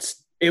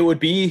it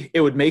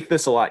would make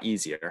this a lot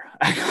easier.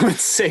 I would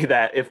say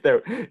that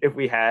if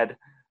we had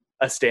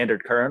a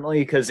standard currently,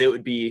 because it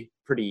would be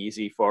pretty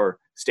easy for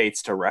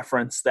states to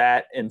reference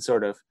that and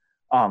sort of,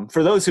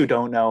 for those who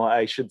don't know,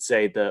 I should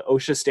say the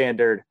OSHA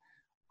standard,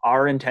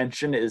 our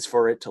intention is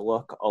for it to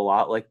look a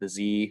lot like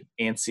the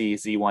ANSI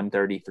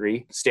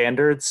Z133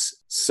 standards.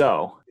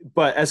 So,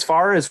 but as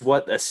far as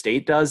what a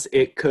state does,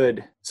 the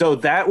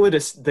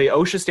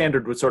OSHA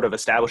standard would sort of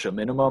establish a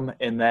minimum,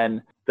 and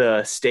then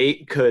the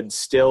state could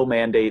still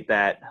mandate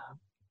that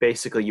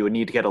basically you would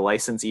need to get a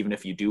license even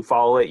if you do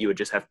follow it. You would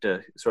just have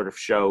to sort of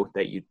show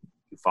that you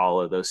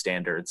follow those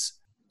standards.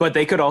 But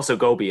they could also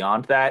go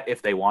beyond that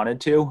if they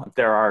wanted to.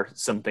 There are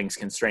some things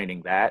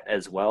constraining that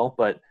as well,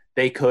 but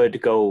they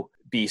could go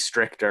be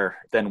stricter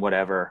than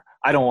whatever.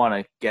 I don't want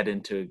to get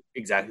into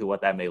exactly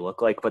what that may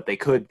look like, but they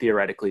could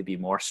theoretically be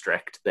more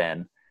strict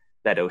than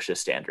that OSHA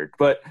standard.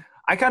 But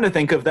I kind of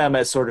think of them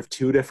as sort of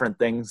two different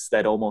things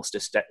that almost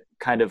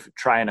kind of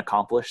try and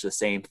accomplish the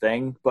same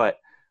thing, but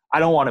I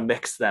don't want to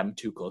mix them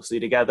too closely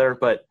together.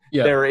 But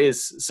There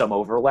is some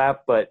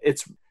overlap, but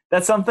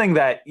that's something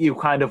that you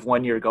kind of,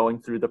 when you're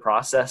going through the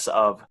process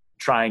of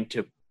trying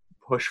to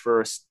push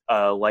for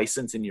a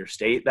license in your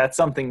state, that's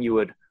something you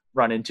would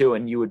run into,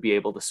 and you would be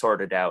able to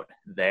sort it out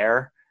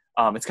there.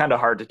 It's kind of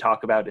hard to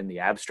talk about in the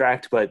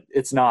abstract, but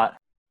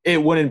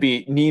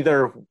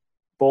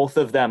both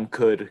of them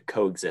could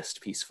coexist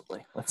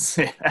peacefully. Let's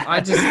say that. I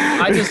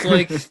just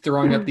like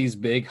throwing up these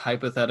big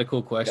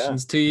hypothetical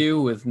questions to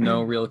you with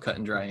no real cut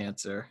and dry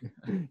answer.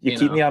 You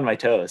keep me on my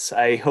toes.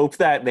 I hope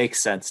that makes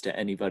sense to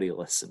anybody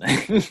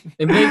listening.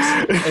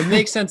 It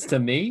makes sense to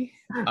me.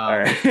 All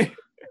right.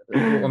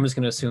 I'm just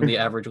going to assume the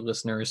average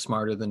listener is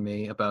smarter than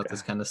me about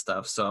this kind of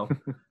stuff. So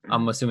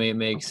I'm assuming it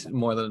makes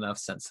more than enough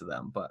sense to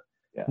them. But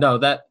no,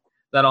 that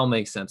all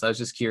makes sense. I was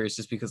just curious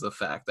just because of the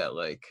fact that,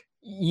 like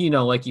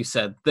you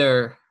said,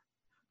 they're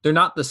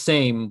not the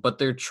same, but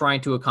they're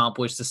trying to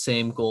accomplish the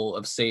same goal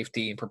of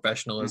safety and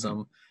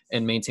professionalism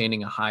and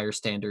maintaining a higher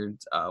standard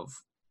of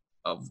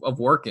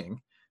working.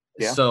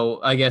 Yeah.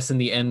 So I guess in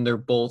the end, they're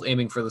both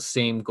aiming for the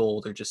same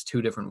goal. They're just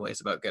two different ways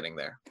about getting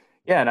there.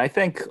 Yeah. And I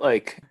think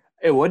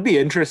it would be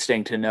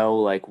interesting to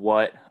know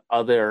what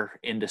other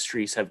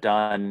industries have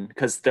done,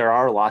 because there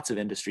are lots of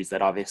industries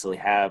that obviously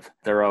have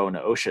their own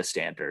OSHA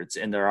standards,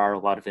 and there are a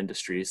lot of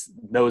industries,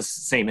 those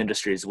same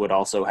industries would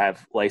also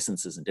have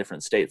licenses in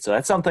different states. So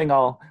that's something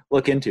I'll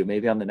look into.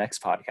 Maybe on the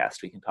next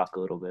podcast we can talk a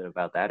little bit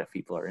about that if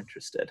people are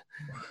interested.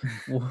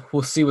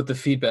 We'll see what the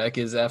feedback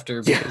is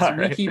after, because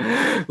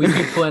we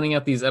keep planning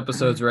out these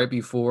episodes right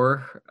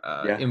before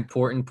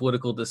important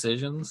political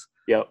decisions.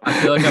 Yep. I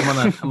feel like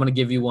I'm gonna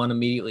give you one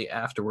immediately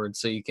afterwards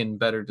so you can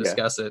better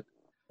discuss it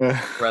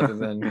rather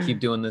than keep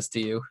doing this to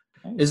you.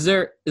 Is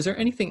there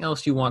anything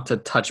else you want to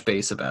touch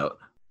base about?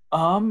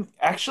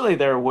 Actually,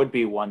 there would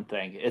be one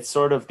thing. It's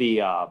sort of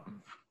the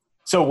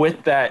so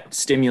with that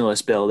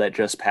stimulus bill that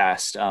just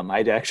passed,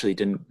 I actually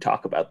didn't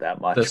talk about that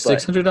much. The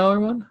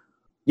 $600 one?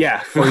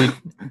 Yeah.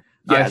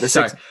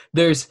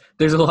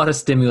 There's a lot of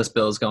stimulus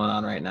bills going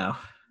on right now.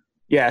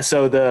 Yeah,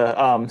 so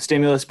the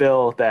stimulus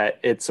bill that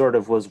it sort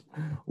of was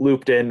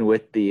looped in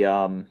with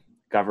the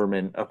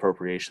government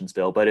appropriations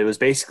bill, but it was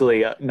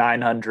basically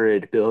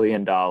 $900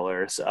 billion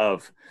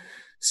of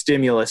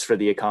stimulus for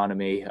the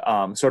economy,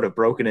 sort of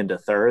broken into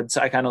thirds.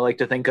 I kind of like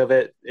to think of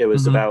it. It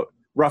was about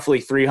roughly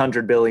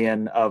 $300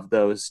 billion of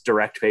those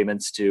direct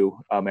payments to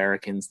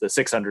Americans, the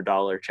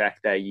 $600 check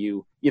that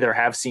you either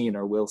have seen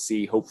or will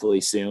see hopefully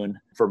soon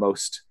for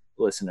most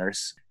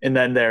listeners. And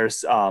then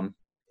there's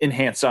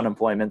enhanced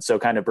unemployment, so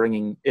kind of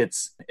bringing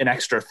it's an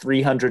extra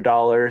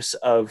 $300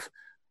 of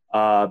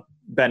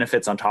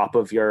benefits on top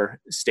of your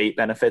state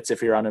benefits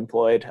if you're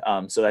unemployed.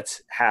 So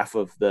that's half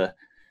of the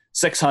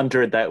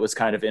 $600 that was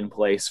kind of in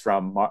place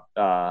from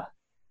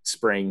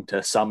spring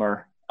to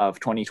summer of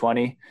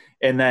 2020.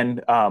 And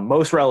then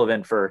most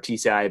relevant for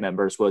TCI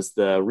members was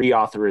the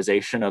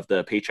reauthorization of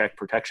the Paycheck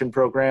Protection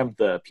Program,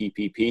 the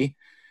PPP.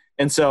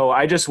 And so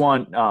I just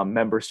want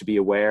members to be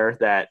aware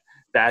that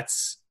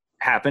that's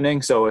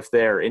happening. So if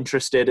they're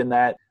interested in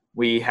that,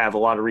 we have a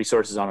lot of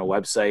resources on our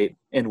website,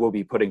 and we'll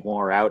be putting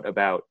more out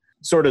about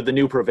sort of the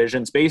new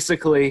provisions.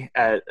 Basically,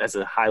 as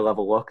a high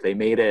level look, they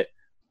made it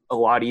a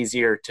lot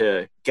easier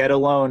to get a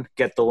loan,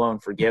 get the loan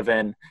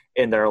forgiven,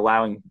 and they're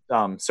allowing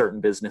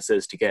certain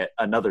businesses to get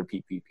another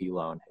PPP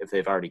loan if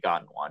they've already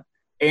gotten one.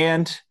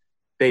 And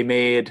they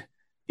made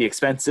the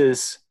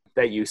expenses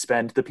that you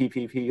spend the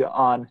PPP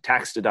on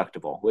tax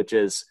deductible, which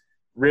is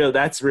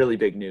that's really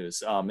big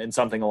news, and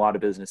something a lot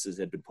of businesses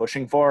had been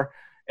pushing for.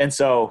 And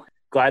so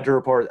glad to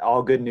report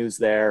all good news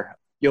there.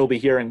 You'll be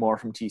hearing more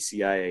from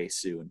TCIA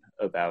soon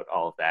about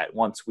all of that.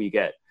 Once we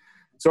get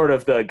sort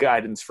of the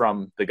guidance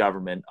from the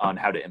government on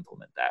how to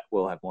implement that,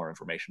 we'll have more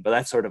information. But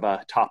that's sort of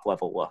a top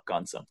level look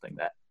on something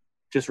that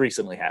just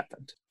recently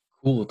happened.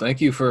 Cool. Thank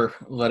you for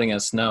letting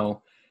us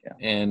know. Yeah.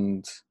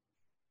 And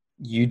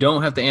you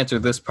don't have to answer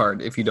this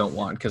part if you don't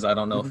want, because I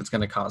don't know if it's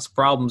going to cause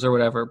problems or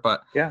whatever.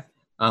 But yeah,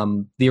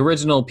 the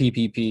original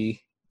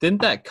PPP,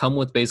 didn't that come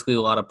with basically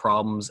a lot of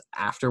problems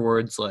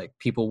afterwards? Like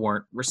people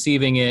weren't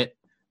receiving it,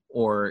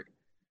 or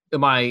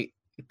am I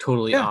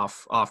totally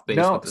off base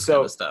with this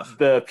kind of stuff?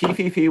 The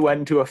PPP went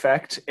into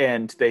effect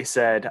and they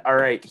said, all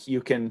right, you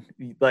can,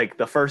 like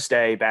the first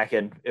day back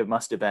in, it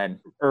must have been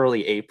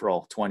early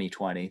April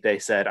 2020, they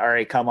said, all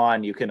right, come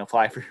on, you can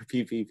apply for your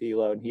PPP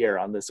loan here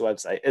on this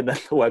website. And then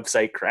the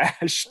website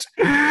crashed.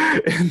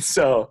 And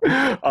so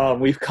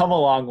we've come a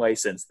long way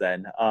since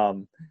then.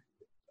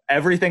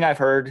 Everything I've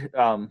heard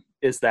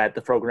is that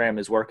the program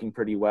is working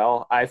pretty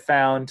well. I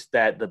found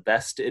that the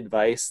best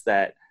advice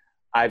that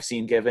I've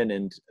seen given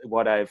and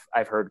what I've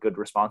heard good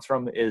response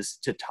from is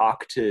to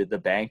talk to the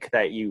bank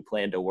that you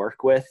plan to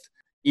work with,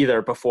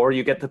 either before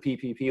you get the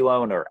PPP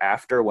loan or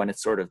after, when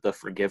it's sort of the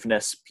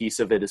forgiveness piece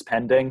of it is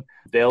pending.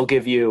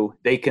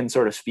 They can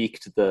sort of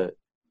speak to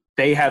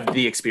they have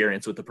the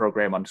experience with the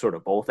program on sort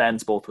of both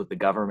ends, both with the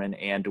government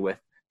and with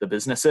the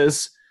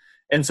businesses.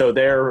 And so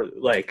they're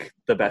like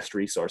the best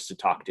resource to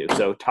talk to.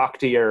 So talk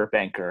to your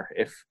banker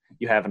if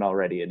you haven't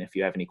already, and if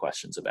you have any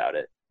questions about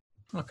it.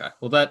 Okay.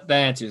 Well, that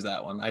answers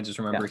that one. I just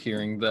remember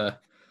hearing the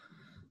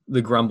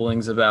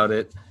grumblings about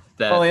it.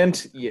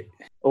 And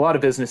a lot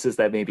of businesses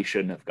that maybe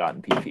shouldn't have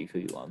gotten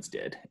PPP loans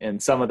did.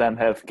 And some of them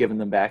have given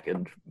them back,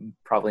 and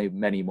probably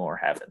many more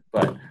haven't.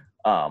 But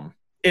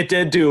it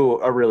did do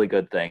a really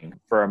good thing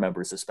for our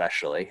members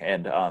especially,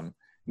 and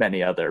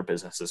many other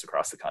businesses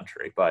across the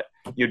country. But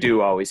you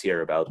do always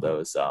hear about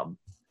those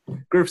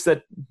groups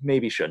that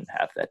maybe shouldn't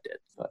have that did.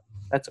 But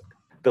that's okay.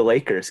 The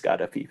Lakers got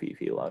a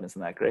PPP loan.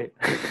 Isn't that great?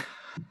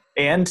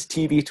 And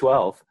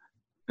TB12,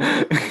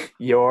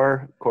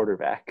 your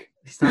quarterback.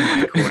 He's not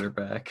my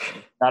quarterback.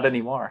 Not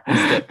anymore.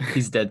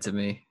 He's dead to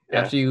me. Yeah.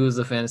 After you lose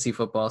the fantasy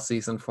football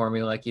season for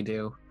me like you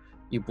do,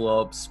 you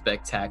blow up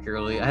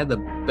spectacularly. I had the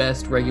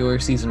best regular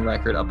season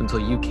record up until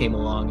you came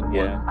along and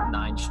won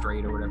 9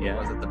 straight or whatever it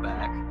was at the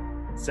back.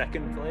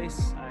 Second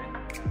place.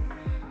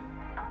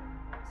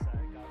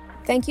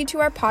 Thank you to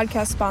our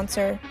podcast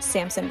sponsor,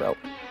 Samson Rope.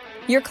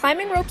 Your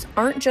climbing ropes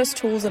aren't just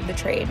tools of the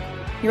trade.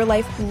 Your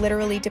life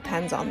literally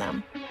depends on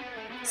them.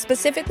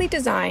 Specifically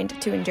designed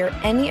to endure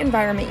any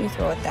environment you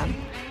throw at them,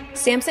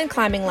 Samson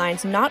climbing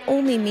lines not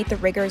only meet the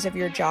rigors of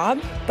your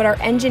job, but are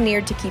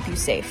engineered to keep you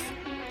safe.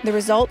 The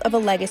result of a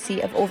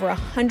legacy of over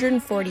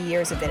 140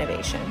 years of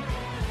innovation.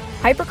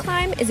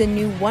 Hyperclimb is a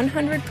new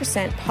 100%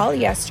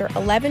 polyester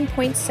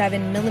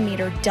 11.7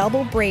 millimeter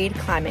double braid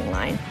climbing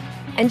line,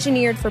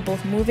 engineered for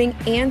both moving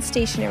and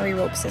stationary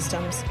rope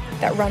systems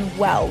that run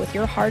well with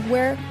your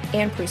hardware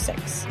and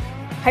Pru-6.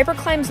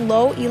 Hyperclimb's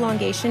low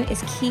elongation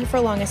is key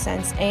for long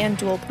ascents and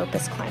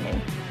dual-purpose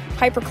climbing.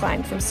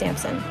 Hyperclimb from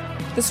Samson,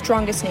 the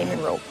strongest name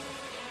in rope.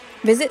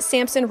 Visit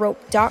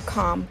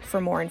samsonrope.com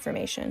for more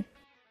information.